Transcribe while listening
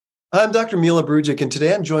I'm Dr. Mila Brujic, and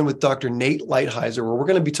today I'm joined with Dr. Nate Lighthizer, where we're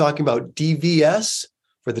going to be talking about DVS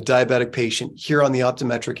for the diabetic patient here on the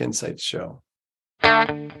Optometric Insights Show.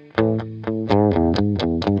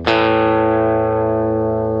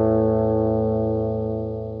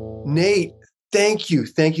 Nate, thank you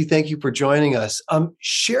for joining us.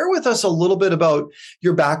 Share with us a little bit about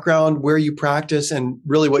your background, where you practice, and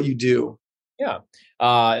really what you do. Yeah.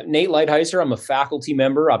 Nate Lighthizer, I'm a faculty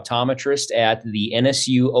member, optometrist at the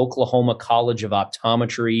NSU Oklahoma College of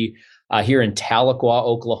Optometry here in Tahlequah,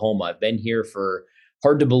 Oklahoma. I've been here for,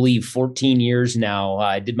 hard to believe, 14 years now.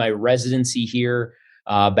 I did my residency here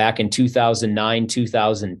back in 2009,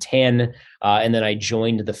 2010, and then I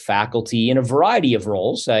joined the faculty in a variety of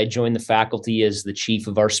roles. I joined the faculty as the chief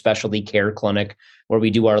of our specialty care clinic, where we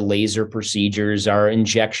do our laser procedures, our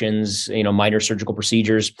injections, minor surgical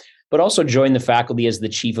procedures, but also joined the faculty as the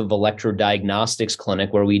chief of electrodiagnostics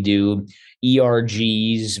clinic, where we do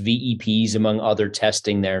ERGs, VEPs, among other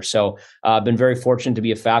testing there. So I've been very fortunate to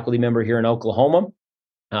be a faculty member here in Oklahoma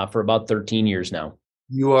for about 13 years now.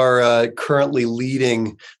 You are currently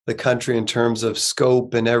leading the country in terms of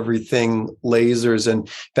scope and everything lasers. And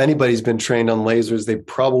if anybody's been trained on lasers, they've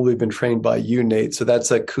probably been trained by you, Nate. So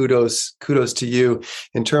that's a kudos to you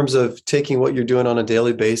in terms of taking what you're doing on a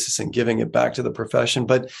daily basis and giving it back to the profession.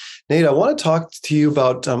 But Nate, I want to talk to you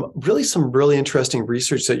about some really interesting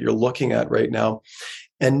research that you're looking at right now,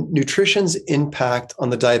 and nutrition's impact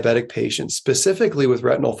on the diabetic patient, specifically with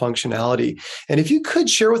retinal functionality. And if you could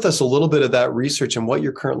share with us a little bit of that research and what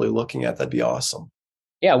you're currently looking at, that'd be awesome.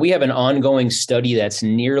 Yeah, we have an ongoing study that's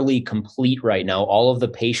nearly complete right now. All of the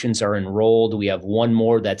patients are enrolled. We have one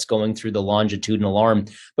more that's going through the longitudinal arm,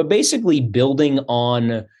 but basically building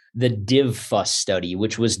on the DIVFUS study,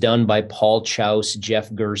 which was done by Paul Chouse,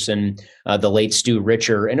 Jeff Gerson, the late Stu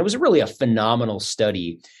Richer. And it was really a phenomenal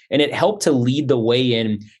study. And it helped to lead the way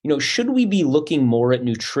in, should we be looking more at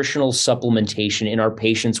nutritional supplementation in our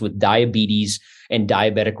patients with diabetes and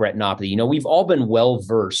diabetic retinopathy? We've all been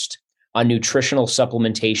well-versed on nutritional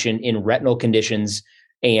supplementation in retinal conditions,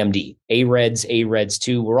 AMD, AREDS,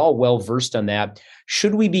 AREDS2. We're all well-versed on that.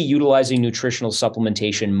 Should we be utilizing nutritional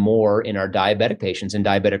supplementation more in our diabetic patients and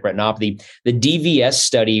diabetic retinopathy? The DVS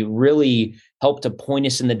study really helped to point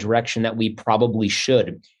us in the direction that we probably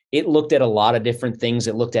should. It looked at a lot of different things.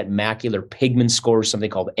 It looked at macular pigment scores,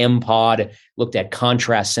 something called MPOD, looked at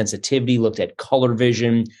contrast sensitivity, looked at color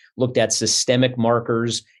vision, looked at systemic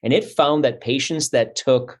markers, and it found that patients that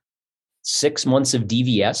took 6 months of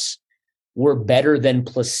DVS were better than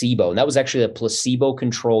placebo. And that was actually a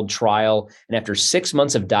placebo-controlled trial. And after 6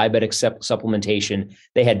 months of diabetic supplementation,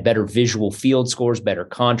 they had better visual field scores, better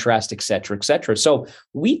contrast, et cetera, et cetera. So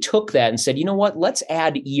we took that and said, you know what, let's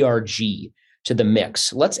add ERG to the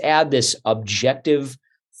mix. Let's add this objective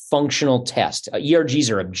functional test.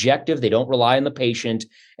 ERGs are objective. They don't rely on the patient,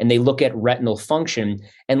 and they look at retinal function.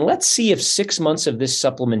 And let's see if 6 months of this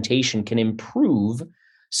supplementation can improve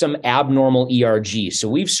some abnormal ERG. So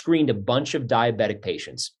we've screened a bunch of diabetic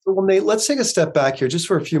patients. Well, Nate, let's take a step back here just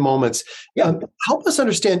for a few moments. Yeah. Help us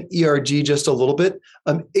understand ERG just a little bit,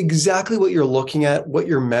 exactly what you're looking at, what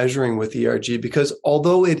you're measuring with ERG, because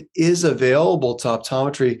although it is available to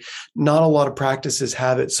optometry, not a lot of practices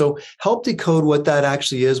have it. So help decode what that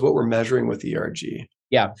actually is, what we're measuring with ERG.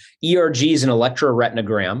 Yeah, ERG is an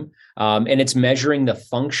electroretinogram, and it's measuring the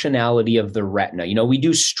functionality of the retina. We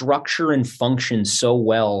do structure and function so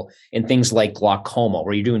well in things like glaucoma,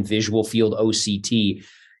 where you're doing visual field OCT.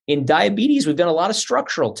 In diabetes, we've done a lot of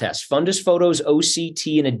structural tests, fundus photos,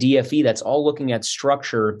 OCT, and a DFE. That's all looking at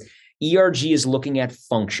structure. ERG is looking at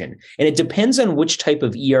function. And it depends on which type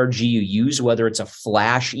of ERG you use, whether it's a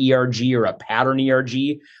flash ERG or a pattern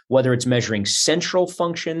ERG, whether it's measuring central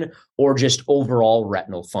function or just overall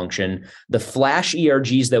retinal function. The flash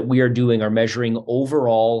ERGs that we are doing are measuring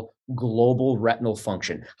overall global retinal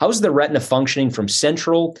function. How's the retina functioning from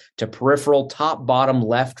central to peripheral, top, bottom,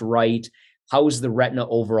 left, right? How is the retina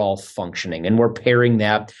overall functioning? And we're pairing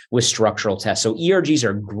that with structural tests. So ERGs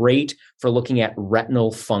are great for looking at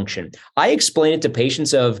retinal function. I explain it to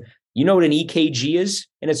patients of, you know what an EKG is?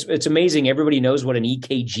 And it's amazing. Everybody knows what an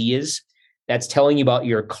EKG is. That's telling you about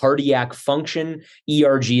your cardiac function.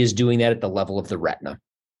 ERG is doing that at the level of the retina.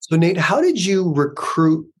 So Nate, how did you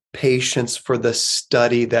recruit patients for the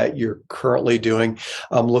study that you're currently doing,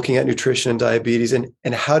 looking at nutrition and diabetes? And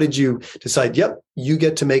how did you decide, yep, you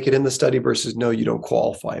get to make it in the study versus no, you don't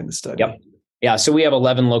qualify in the study? Yep. Yeah, so we have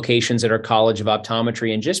 11 locations at our College of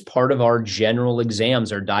Optometry, and just part of our general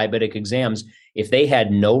exams, our diabetic exams, if they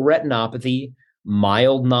had no retinopathy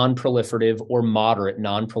mild non-proliferative or moderate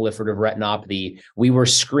non-proliferative retinopathy, we were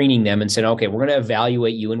screening them and said, okay, we're going to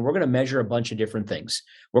evaluate you and we're going to measure a bunch of different things.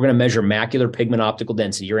 We're going to measure macular pigment optical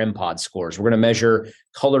density, your MPOD scores. We're going to measure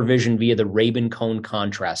color vision via the Rabin cone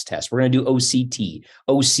contrast test. We're going to do OCT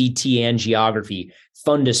angiography,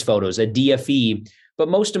 fundus photos, a DFE, but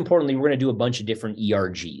most importantly, we're going to do a bunch of different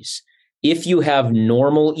ERGs. If you have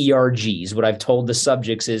normal ERGs, what I've told the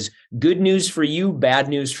subjects is good news for you, bad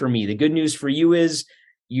news for me. The good news for you is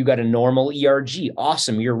you got a normal ERG.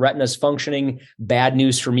 Awesome. Your retina's functioning. Bad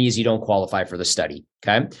news for me is you don't qualify for the study.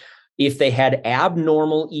 Okay. If they had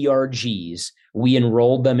abnormal ERGs, we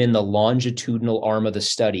enrolled them in the longitudinal arm of the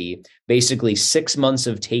study, basically 6 months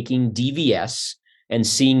of taking DVS and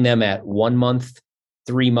seeing them at 1 month,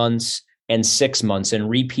 3 months, and 6 months and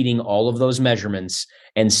repeating all of those measurements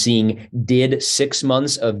and seeing did 6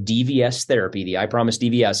 months of DVS therapy, the I Promise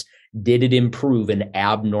DVS, did it improve an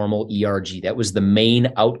abnormal ERG? That was the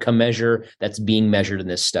main outcome measure that's being measured in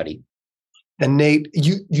this study. And Nate,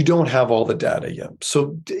 you don't have all the data yet.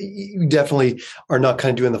 So you definitely are not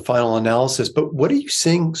kind of doing the final analysis, but what are you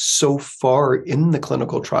seeing so far in the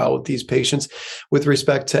clinical trial with these patients with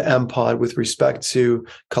respect to MPOD, with respect to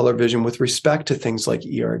color vision, with respect to things like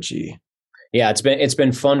ERG? Yeah, it's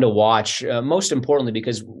been fun to watch. Most importantly,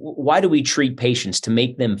 because why do we treat patients? To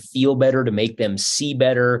make them feel better, to make them see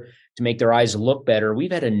better, to make their eyes look better.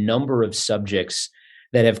 We've had a number of subjects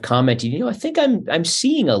that have commented, I think I'm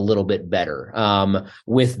seeing a little bit better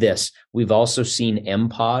with this. We've also seen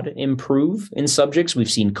MPOD improve in subjects.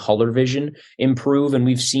 We've seen color vision improve, and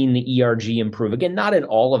we've seen the ERG improve. Again, not in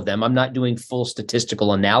all of them. I'm not doing full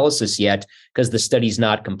statistical analysis yet because the study's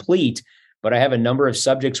not complete. But I have a number of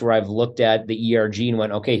subjects where I've looked at the ERG and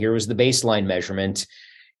went, okay, here was the baseline measurement.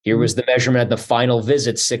 Here was the measurement at the final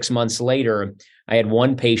visit 6 months later. I had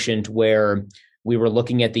one patient where we were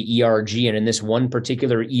looking at the ERG, and in this one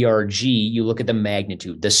particular ERG, you look at the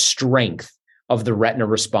magnitude, the strength of the retina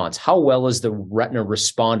response. How well is the retina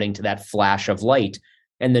responding to that flash of light?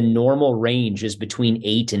 And the normal range is between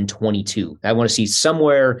 8 and 22. I want to see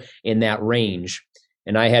somewhere in that range.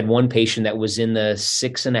 And I had one patient that was in the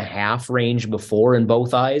 6.5 range before in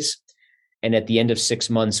both eyes. And at the end of 6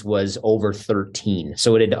 months was over 13.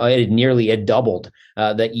 So it had doubled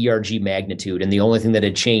the ERG magnitude. And the only thing that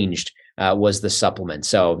had changed was the supplement.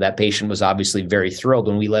 So that patient was obviously very thrilled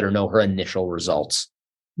when we let her know her initial results.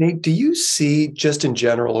 Nate, do you see, just in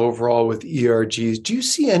general overall with ERGs, do you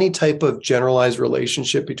see any type of generalized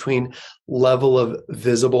relationship between level of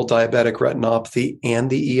visible diabetic retinopathy and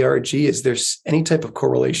the ERG? Is there any type of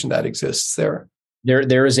correlation that exists there?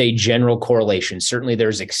 There is a general correlation. Certainly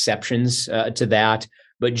there's exceptions to that,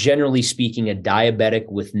 but generally speaking, a diabetic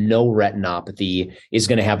with no retinopathy is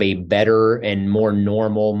going to have a better and more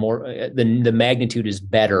normal, the magnitude is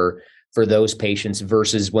better for those patients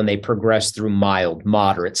versus when they progress through mild,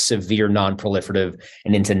 moderate, severe non-proliferative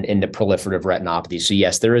and into proliferative retinopathy. So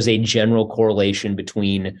yes, there is a general correlation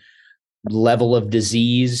between level of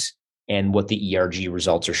disease and what the ERG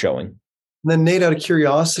results are showing. And then Nate, out of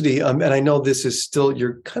curiosity, and I know this is still,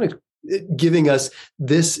 you're kind of giving us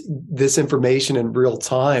this information in real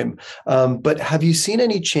time, but have you seen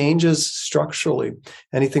any changes structurally?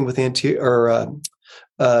 Anything with angio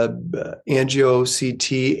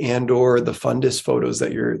CT and or the fundus photos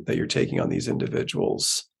that you're taking on these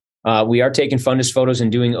individuals? We are taking fundus photos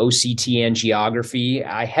and doing OCT angiography.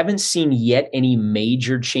 I haven't seen yet any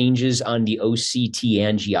major changes on the OCT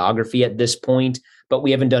angiography at this point, but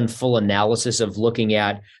we haven't done full analysis of looking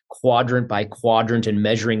at quadrant by quadrant and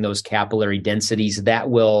measuring those capillary densities. That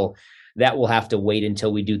will have to wait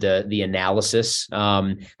until we do the analysis.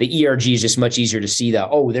 The ERG is just much easier to see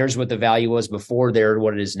there's what the value was before, there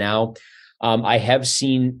what it is now. I have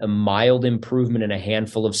seen a mild improvement in a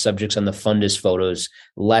handful of subjects on the fundus photos,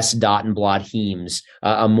 less dot and blot hemes,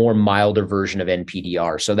 a more milder version of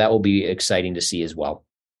NPDR. So that will be exciting to see as well.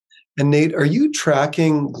 And Nate, are you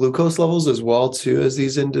tracking glucose levels as well too as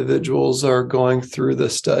these individuals are going through the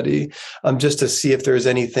study, just to see if there's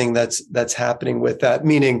anything that's happening with that?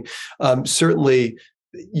 Meaning, certainly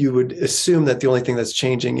you would assume that the only thing that's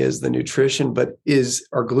changing is the nutrition, but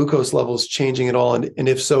are glucose levels changing at all? And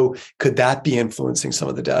if so, could that be influencing some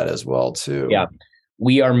of the data as well too? Yeah,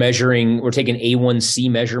 we're taking A1C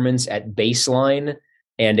measurements at baseline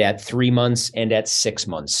and at 3 months and at 6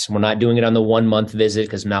 months. We're not doing it on the 1 month visit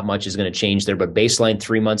because not much is going to change there, but baseline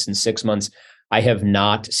 3 months and 6 months, I have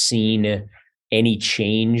not seen any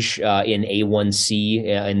change in A1C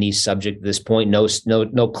in these subjects at this point.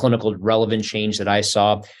 No clinical relevant change that I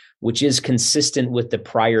saw, which is consistent with the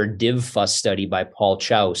prior DIVFUS study by Paul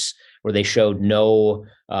Chaus, where they showed no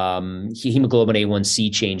hemoglobin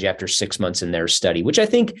A1C change after 6 months in their study, which I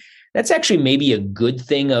think that's actually maybe a good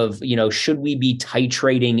thing of, should we be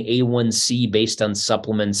titrating A1C based on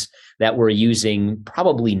supplements that we're using?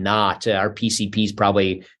 Probably not. Our PCPs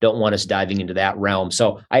probably don't want us diving into that realm.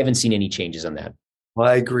 So I haven't seen any changes on that. Well,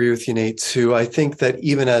 I agree with you, Nate, too. I think that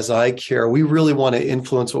even as eye care, we really want to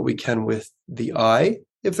influence what we can with the eye.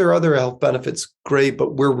 If there are other health benefits, great,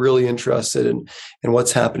 but we're really interested in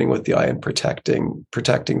what's happening with the eye and protecting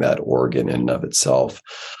that organ in and of itself.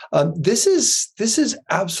 This is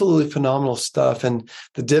absolutely phenomenal stuff. And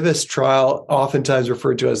the DBS trial, oftentimes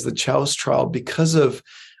referred to as the Chouse trial, because of,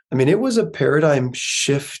 it was a paradigm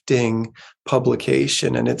shifting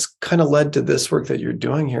publication, and it's kind of led to this work that you're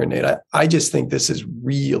doing here, Nate. I just think this is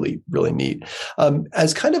really, really neat.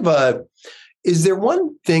 As kind of is there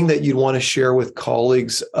one thing that you'd want to share with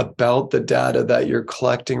colleagues about the data that you're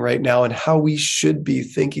collecting right now and how we should be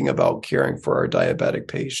thinking about caring for our diabetic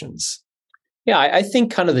patients? Yeah, I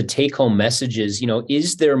think kind of the take-home message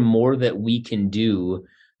is there more that we can do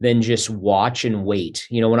than just watch and wait?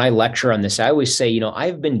 When I lecture on this, I always say,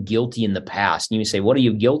 I've been guilty in the past. And you say, what are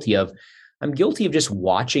you guilty of? I'm guilty of just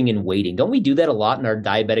watching and waiting. Don't we do that a lot in our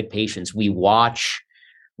diabetic patients? We watch,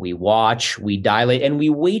 we dilate, and we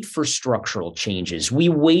wait for structural changes. We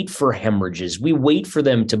wait for hemorrhages. We wait for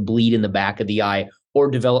them to bleed in the back of the eye or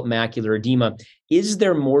develop macular edema. Is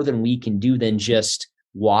there more than we can do than just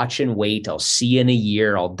watch and wait? I'll see you in a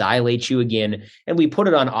year. I'll dilate you again. And we put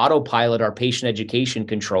it on autopilot, our patient education,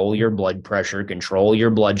 control your blood pressure, control your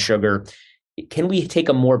blood sugar. Can we take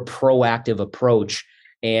a more proactive approach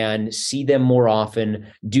and see them more often,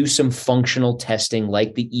 do some functional testing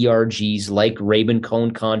like the ERGs, like Rabin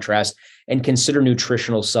cone contrast, and consider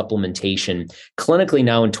nutritional supplementation? Clinically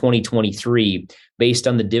now in 2023, based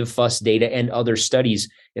on the DivFus data and other studies,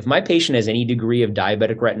 if my patient has any degree of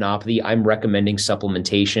diabetic retinopathy, I'm recommending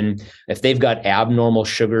supplementation. If they've got abnormal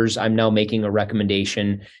sugars, I'm now making a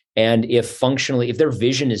recommendation. And if their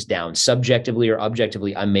vision is down, subjectively or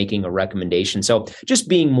objectively, I'm making a recommendation. So just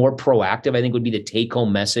being more proactive, I think, would be the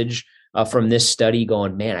take-home message from this study,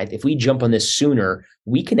 going, man, if we jump on this sooner,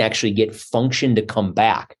 we can actually get function to come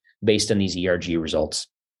back based on these ERG results.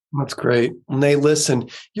 That's great. Nate, listen,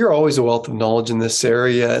 you're always a wealth of knowledge in this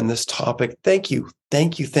area and this topic. Thank you.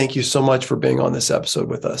 Thank you so much for being on this episode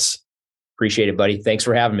with us. Appreciate it, buddy. Thanks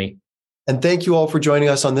for having me. And thank you all for joining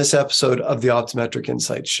us on this episode of the Optometric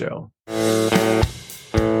Insights Show.